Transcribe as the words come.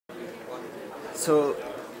So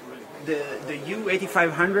the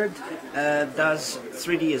U8500 does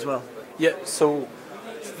 3D as well. Yeah, so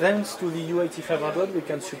thanks to the U8500 we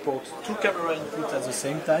can support two camera inputs at the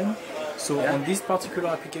same time. So on this particular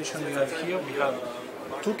application we have here, we have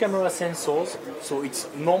two camera sensors. So it's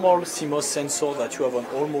normal CMOS sensor that you have on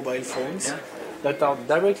all mobile phones that are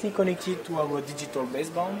directly connected to our digital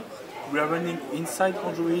baseband. We are running inside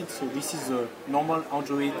Android, so this is a normal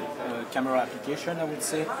Android camera application, I would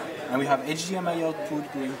say, and we have HDMI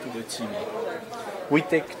output going to the TV. We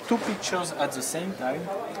take two pictures at the same time.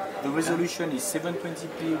 The resolution is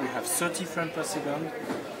 720p, we have 30 frames per second,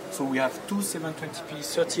 so we have two 720p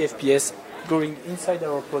 30 fps going inside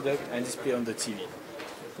our product and display on the TV.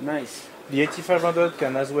 Nice. The 8500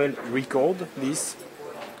 can as well record this.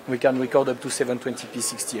 We can record up to 720p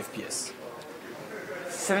 60 fps.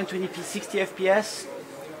 720p 60 fps,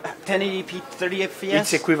 1080p 30 fps?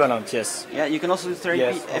 It's equivalent, yes. Yeah, you can also do 30p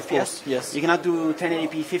yes, fps? Course, yes. You cannot do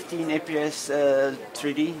 1080p 15 fps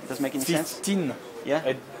 3D? Does make any sense? 15? Yeah.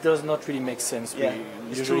 It does not really make sense. Yeah.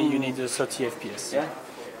 Usually you need a 30 fps. Yeah.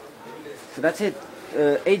 So that's it.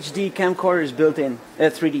 HD camcorder is built in.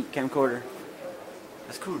 3D camcorder.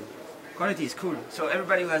 That's cool. Quality is cool. So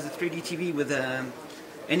everybody who has a 3D TV with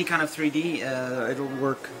any kind of 3D, it'll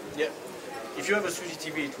work. Yeah. If you have a 3D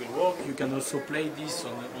TV, it will work. You can also play this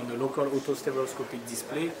on the local auto-stereoscopic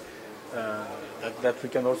display that we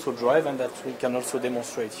can also drive and that we can also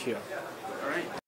demonstrate here. All right.